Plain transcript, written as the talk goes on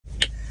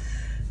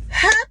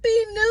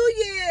Happy New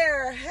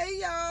Year! Hey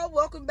y'all,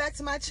 welcome back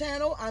to my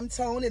channel. I'm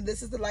Tone and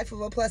this is the life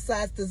of a plus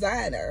size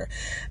designer.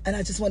 And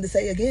I just wanted to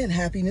say again,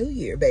 Happy New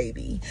Year,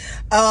 baby.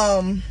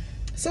 So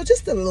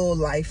just a little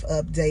life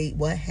update,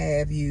 what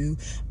have you.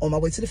 On my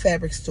way to the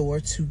fabric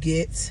store to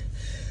get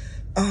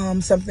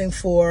something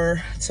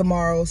for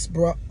tomorrow's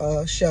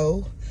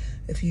show.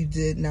 If you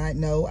did not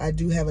know, I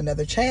do have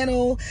another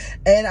channel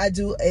and I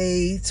do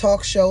a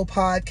talk show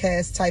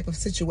podcast type of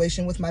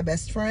situation with my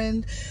best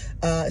friend.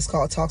 It's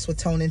called Talks with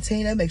Tone and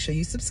Tina. Make sure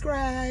you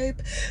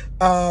subscribe.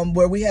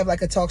 Where we have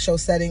like a talk show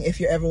setting. If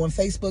you're ever on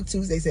Facebook,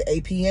 Tuesdays at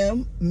 8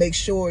 p.m. Make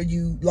sure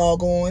you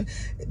log on.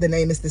 The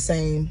name is the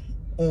same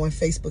on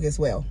Facebook as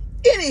well.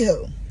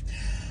 Anywho,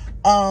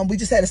 we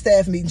just had a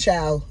staff meeting,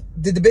 child.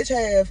 Did the bitch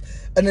have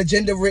an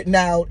agenda written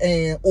out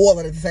and all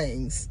of the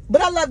things?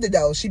 But I loved it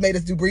though. She made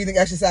us do breathing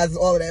exercises,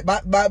 all of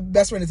that. My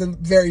best friend is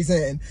very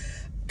zen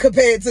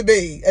compared to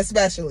me,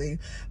 especially.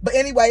 But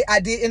anyway, I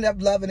did end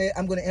up loving it.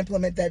 I'm going to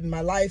implement that in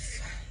my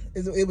life.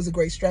 It was a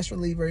great stress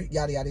reliever,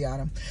 yada, yada,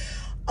 yada.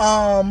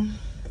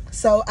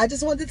 So I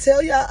just wanted to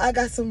tell y'all I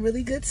got some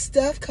really good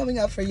stuff coming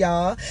up for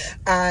y'all.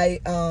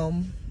 I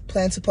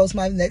plan to post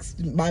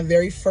my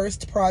very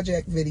first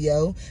project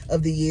video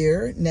of the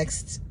year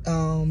next.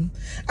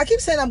 I keep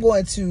saying I'm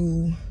going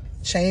to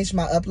change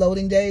my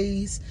uploading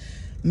days.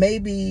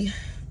 Maybe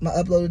my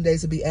uploading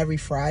days will be every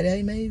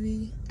Friday,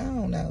 maybe. I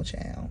don't know,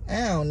 child.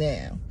 I don't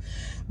know.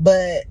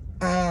 But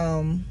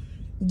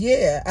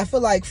yeah, I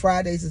feel like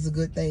Fridays is a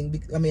good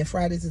thing. I mean,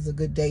 Fridays is a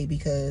good day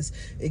because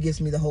it gives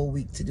me the whole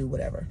week to do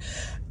whatever.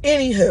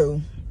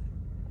 Anywho,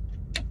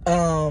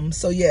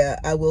 so yeah,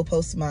 I will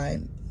post my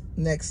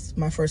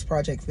first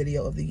project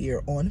video of the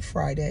year on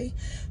Friday.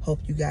 Hope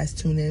you guys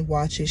tune in,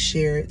 watch it,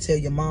 share it, tell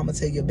your mama,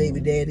 tell your baby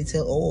daddy,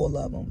 tell all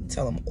of them,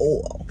 tell them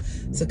all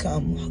to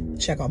come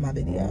check out my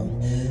video.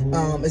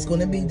 It's going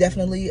to be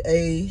definitely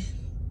a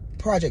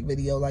project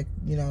video, like,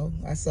 you know,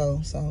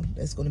 so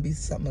it's going to be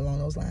something along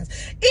those lines.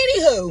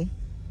 Anywho,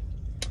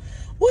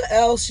 what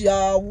else,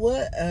 y'all?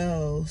 What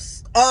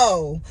else?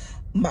 Oh,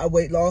 my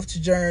weight loss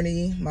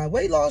journey.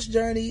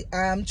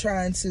 I'm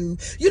trying to,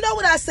 you know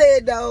what I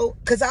said though,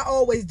 because I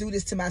always do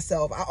this to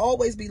myself. I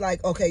always be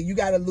like, okay, you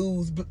got to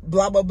lose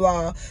blah blah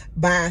blah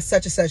by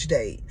such and such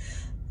date.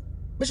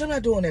 But I'm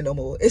not doing that no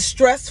more. It's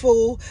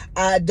stressful.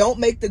 I don't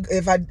make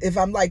if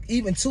I'm like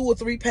even 2 or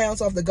 3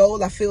 pounds off the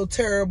goal, I feel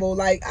terrible.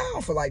 Like, I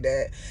don't feel like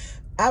that.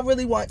 I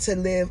really want to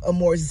live a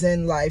more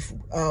zen life,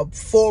 a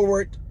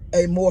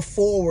more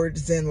forward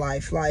zen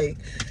life. Like,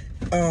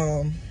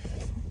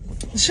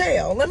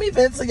 chill, let me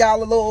vent to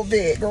y'all a little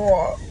bit,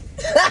 girl.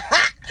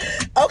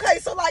 Okay,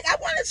 so like, I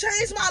want to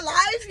change my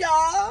life,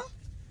 y'all.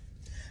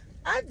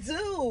 I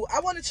do. I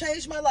want to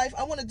change my life.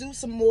 I want to do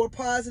some more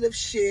positive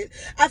shit.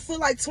 I feel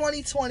like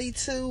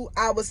 2022,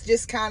 I was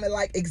just kind of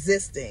like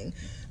existing.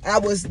 I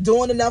was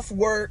doing enough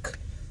work.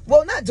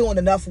 Well, not doing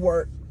enough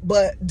work,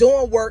 but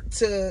doing work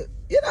to,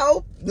 you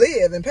know,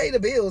 live and pay the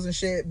bills and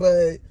shit,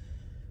 but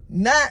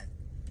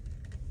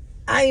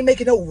I ain't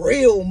making no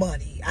real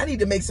money. I need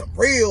to make some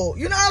real,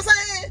 you know what I'm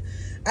saying?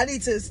 I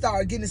need to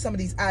start getting some of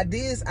these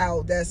ideas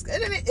out. And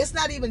it's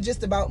not even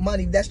just about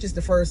money. That's just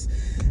the first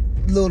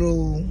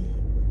little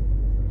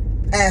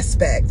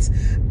aspect.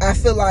 I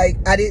feel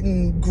like I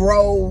didn't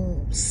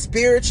grow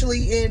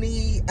spiritually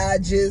any. I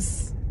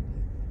just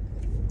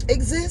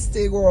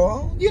existed,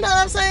 girl. You know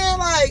what I'm saying?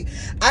 Like,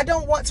 I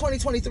don't want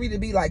 2023 to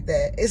be like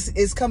that.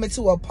 It's coming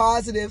to a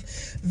positive,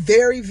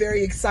 very,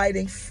 very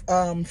exciting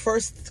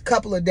first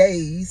couple of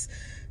days.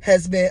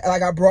 Has been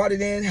like, I brought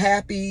it in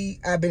happy.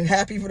 I've been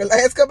happy for the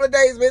last couple of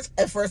days, bitch.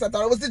 At first I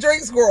thought it was the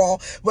drinks,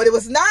 girl, but it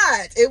was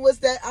not. It was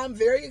that I'm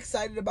very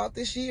excited about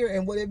this year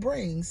and what it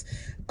brings,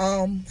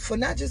 for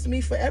not just me,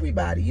 for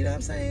everybody. You know what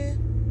I'm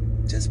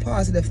saying? Just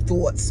positive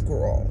thoughts,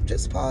 girl.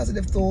 Just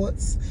positive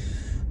thoughts.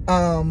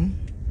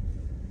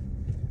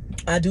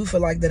 I do feel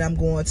like that I'm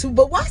going to,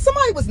 but why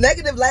somebody was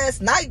negative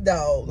last night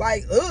though?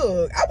 Like,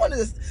 ugh. I went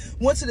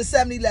to the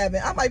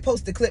 7-Eleven. I might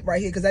post the clip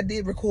right here because I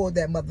did record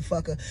that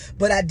motherfucker,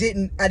 but I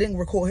didn't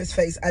record his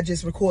face. I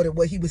just recorded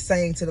what he was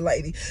saying to the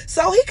lady.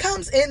 So he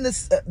comes in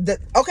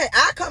okay,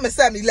 I come at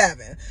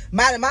 7-Eleven,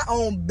 minding my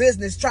own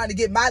business, trying to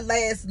get my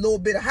last little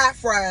bit of hot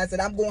fries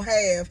that I'm gonna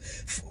have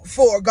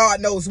for God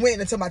knows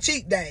when, until my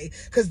cheat day,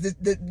 because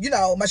you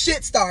know, my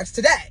shit starts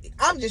today.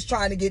 I'm just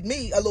trying to get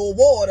me a little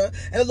water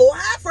and a little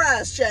hot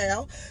fries, child.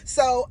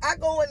 So I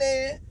go in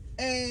there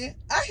and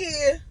I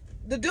hear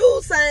the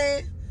dude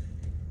saying,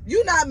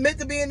 "You're not meant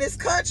to be in this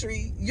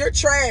country. You're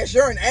trash.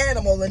 You're an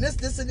animal, and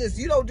this, and this.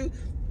 You don't do."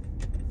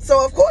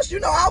 So of course, you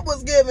know, I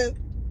was giving,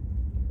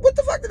 what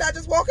the fuck did I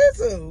just walk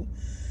into?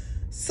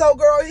 So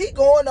girl, he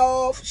going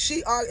off.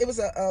 It was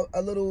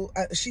a little,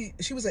 she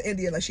was an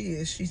Indian, like she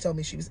is. She told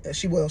me she said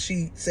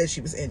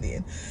she was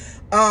Indian.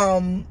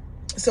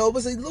 So it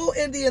was a little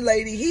Indian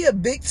lady. He a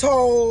big,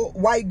 tall,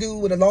 white dude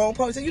with a long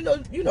ponytail.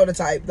 You know the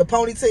type. The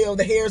ponytail,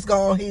 the hair's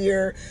gone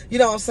here. You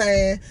know what I'm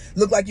saying?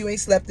 Look like you ain't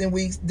slept in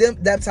weeks.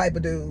 That type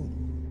of dude.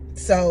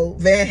 So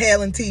Van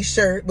Halen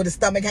t-shirt with his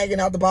stomach hanging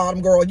out the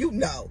bottom, girl. You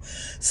know.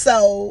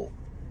 So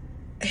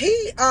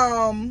he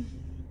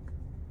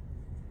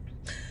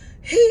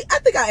I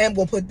think I am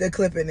gonna put the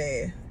clip in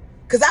there.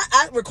 Cause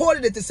I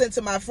recorded it to send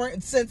to my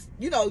friend, since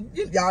y'all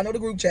know the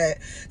group chat,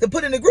 to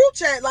put in the group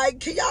chat, like,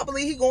 can y'all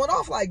believe he going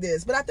off like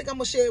this? But I think I'm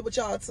gonna share it with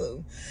y'all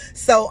too.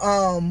 So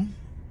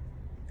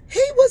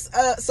he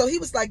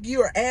was like,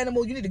 you're an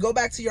animal, you need to go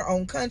back to your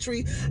own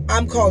country,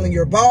 I'm calling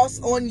your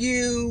boss on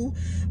you.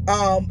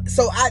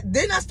 So I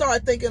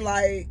started thinking,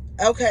 like,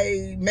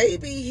 okay,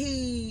 maybe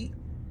he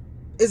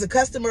is a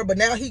customer, but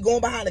now he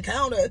going behind the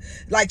counter,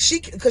 like,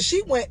 because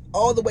she went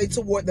all the way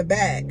toward the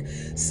back.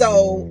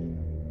 So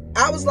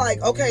I was like,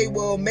 okay,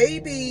 well,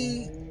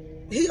 maybe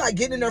he like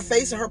getting in her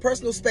face, in her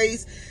personal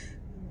space.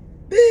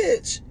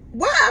 Bitch,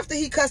 why after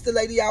he cussed the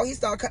lady out, he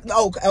started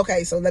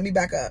okay, so let me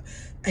back up.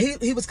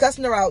 He was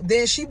cussing her out.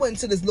 Then she went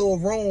into this little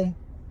room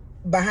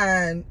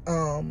behind,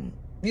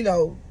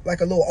 like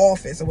a little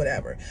office or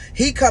whatever.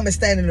 He come and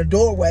stand in the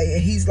doorway,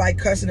 and he's like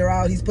cussing her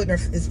out. He's putting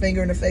his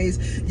finger in her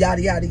face,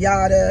 yada, yada,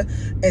 yada.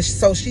 And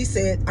so she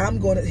said,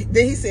 then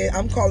he said,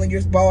 I'm calling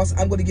your boss.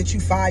 I'm going to get you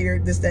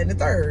fired, this, that, and the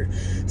third.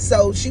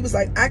 So she was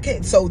like, I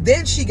can't. So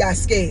then she got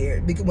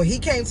scared, because when he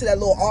came to that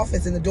little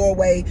office in the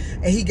doorway,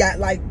 and he got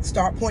like,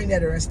 start pointing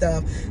at her and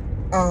stuff,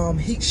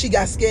 she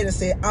got scared and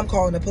said, I'm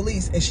calling the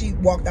police. And she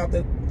walked out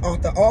the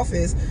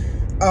office.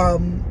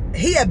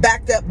 He had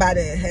backed up by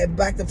then, had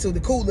backed up to the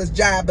coolest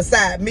job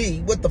beside me.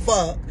 What the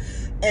fuck?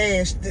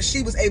 And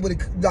she was able to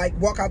like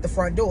walk out the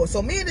front door.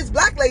 So me and this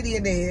black lady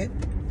in there,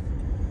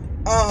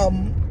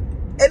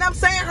 and I'm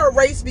saying her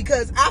race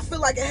because I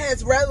feel like it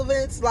has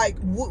relevance. Like,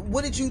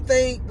 what did you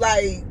think?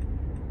 Like,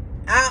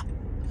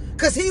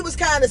 because he was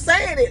kind of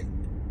saying it.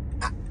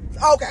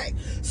 Okay,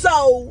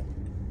 so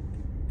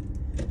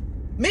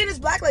me and this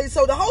black lady.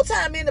 So the whole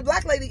time, me and the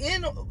black lady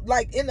in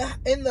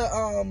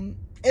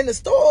the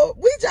store,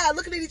 we just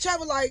looking at each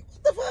other like,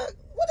 what the fuck?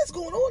 What is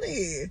going on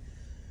here?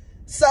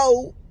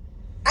 So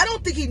I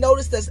don't think he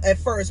noticed us at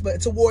first,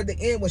 but toward the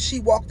end, when she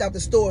walked out the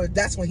store,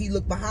 that's when he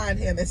looked behind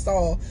him and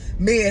saw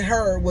me and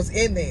her was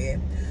in there.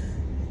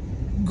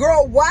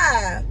 Girl,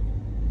 why?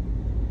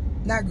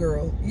 Not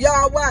girl.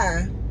 Y'all,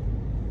 why?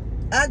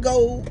 I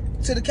go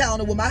to the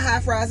counter with my high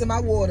fries and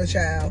my water,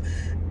 child,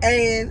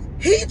 and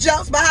he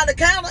jumps behind the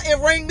counter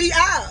and ring me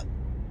up.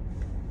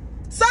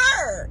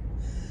 Sir,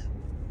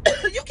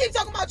 you keep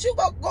talking about you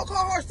go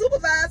call her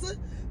supervisor.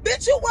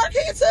 Bitch, you work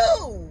here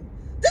too.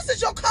 This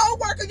is your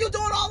co-worker. You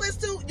doing all this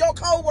too? Your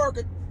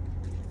co-worker.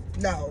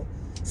 No.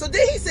 So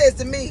then he says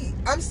to me,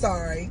 I'm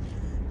sorry.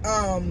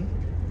 I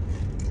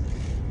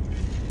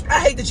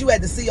hate that you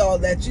had to see all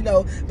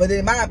that, but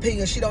in my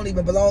opinion, she don't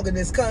even belong in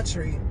this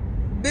country.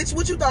 Bitch,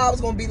 what you thought I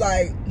was going to be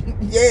like?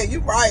 Yeah, you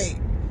right.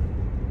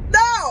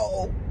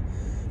 No.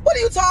 What are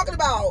you talking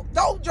about?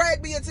 Don't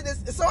drag me into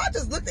this. So I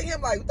just looked at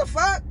him like, what the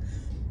fuck?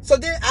 So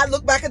then I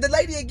looked back at the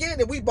lady again,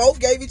 and we both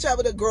gave each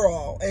other the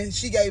girl, and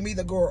she gave me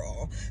the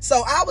girl. So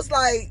I was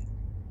like,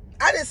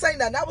 I didn't say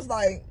nothing. I was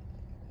like,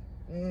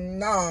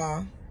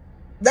 nah.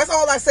 That's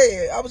all I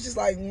said. I was just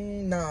like,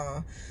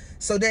 nah.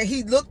 So then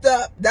he looked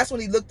up. That's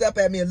when he looked up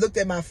at me and looked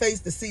at my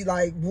face to see,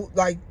 like,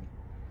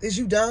 is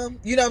you dumb?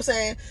 You know what I'm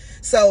saying?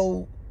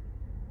 So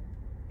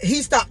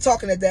he stopped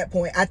talking at that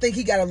point. I think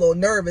he got a little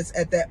nervous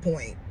at that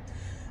point.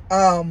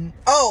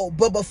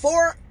 But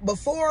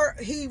before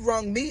he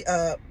rung me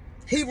up,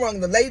 he rung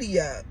the lady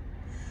up.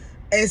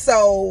 And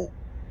so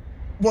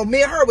when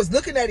me and her was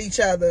looking at each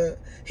other,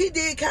 he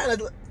did kind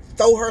of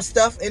throw her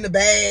stuff in the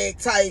bag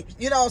type,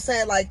 you know what I'm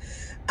saying? Like,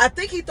 I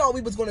think he thought we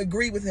was going to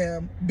agree with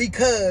him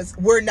because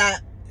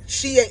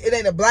it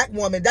ain't a black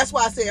woman. That's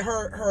why I said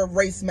her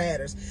race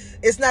matters.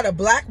 It's not a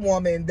black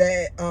woman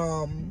that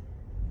I'm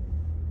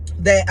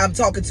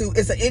talking to.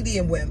 It's an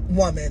Indian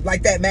woman.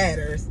 Like, that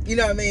matters. You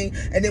know what I mean?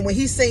 And then when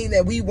he seen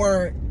that we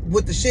weren't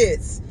with the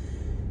shits,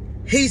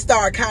 he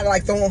started kind of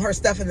like throwing her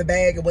stuff in the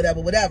bag or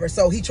whatever.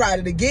 So he tried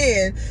it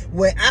again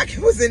when I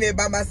was in there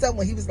by myself,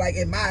 when he was like,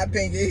 in my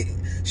opinion,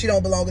 she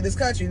don't belong in this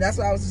country. And that's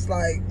why I was just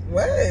like,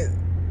 what?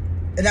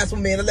 And that's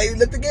when me and the lady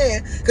looked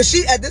again. Because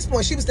at this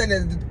point, she was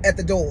standing at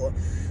the door.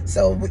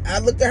 So I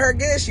looked at her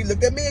again. She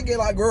looked at me again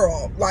like,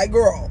 girl.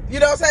 You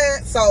know what I'm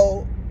saying?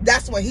 So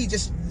that's when he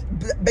just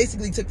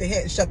basically took the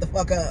hint and shut the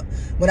fuck up.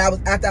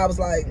 After I was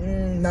like,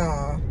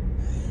 nah.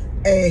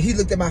 And he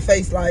looked at my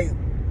face like,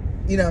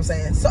 you know what I'm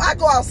saying? So I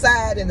go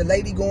outside, and the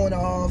lady going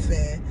off,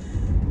 and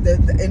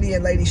the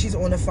Indian lady, she's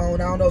on the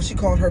phone. I don't know if she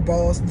called her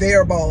boss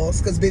their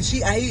boss, because bitch,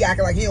 he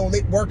acting like he don't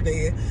work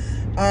there.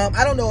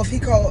 I don't know if she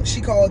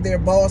called their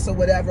boss or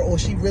whatever, or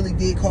she really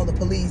did call the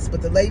police.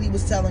 But the lady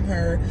was telling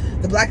her,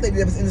 the black lady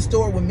that was in the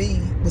store with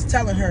me was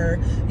telling her,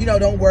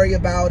 don't worry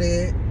about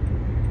it.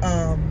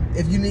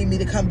 If you need me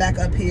to come back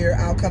up here,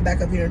 I'll come back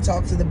up here and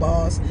talk to your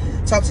boss,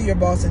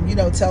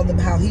 and tell them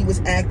how he was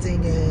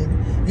acting, and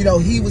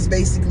he was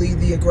basically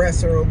the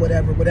aggressor or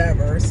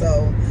whatever.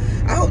 So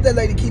I hope that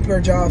lady keep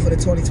her job for the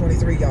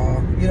 2023,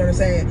 y'all. You know what I'm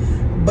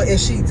saying? But if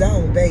she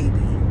don't, baby,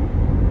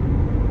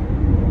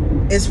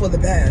 it's for the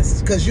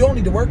best, because you don't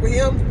need to work with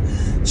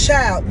him,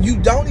 child. You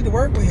don't need to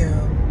work with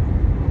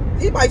him.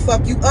 He might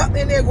fuck you up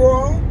in there,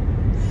 girl.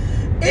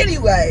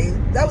 Anyway,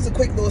 that was a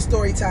quick little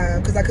story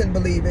time because I couldn't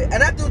believe it.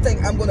 And I do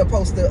think I'm going to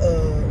post the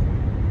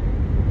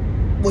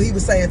what he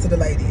was saying to the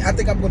lady. I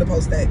think I'm going to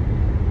post that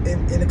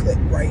in a clip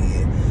right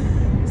here.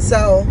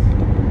 So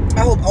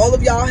I hope all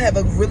of y'all have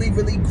a really,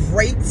 really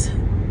great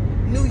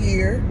new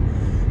year.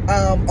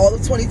 All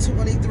of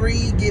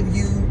 2023 give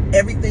you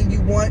everything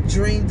you want,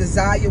 dream,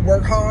 desire,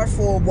 work hard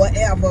for,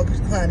 whatever,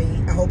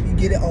 honey. I hope you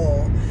get it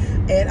all.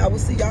 And I will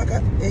see y'all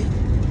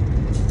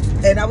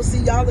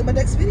in my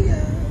next video.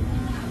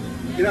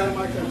 Get out of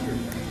my country.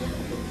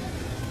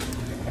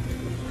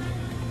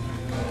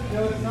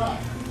 No, it's not.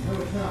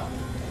 No, it's not.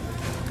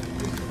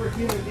 This is for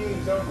human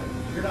beings only.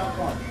 You're not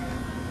one.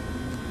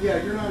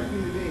 Yeah, you're not a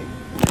human being.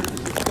 You're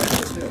just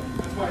respected too.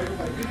 That's why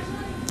everybody hates you.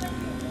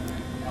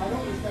 I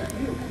don't respect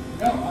you.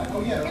 No,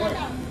 oh yeah, right.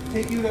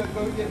 Take you to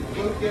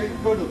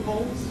go to the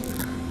polls.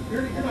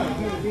 You're not a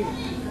human being.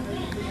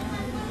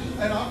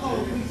 And I'll call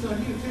the police on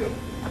you too.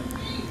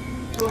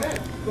 Go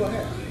ahead. Go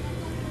ahead.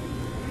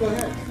 Go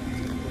ahead.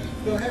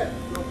 Go ahead.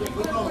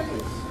 Go call the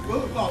police.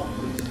 Go call the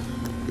police.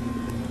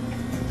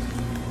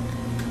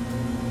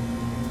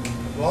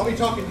 Well, I'll be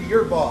talking to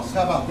your boss.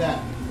 How about that?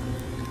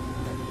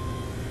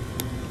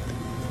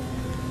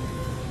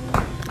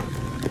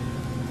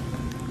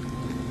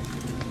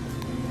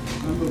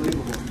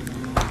 Unbelievable.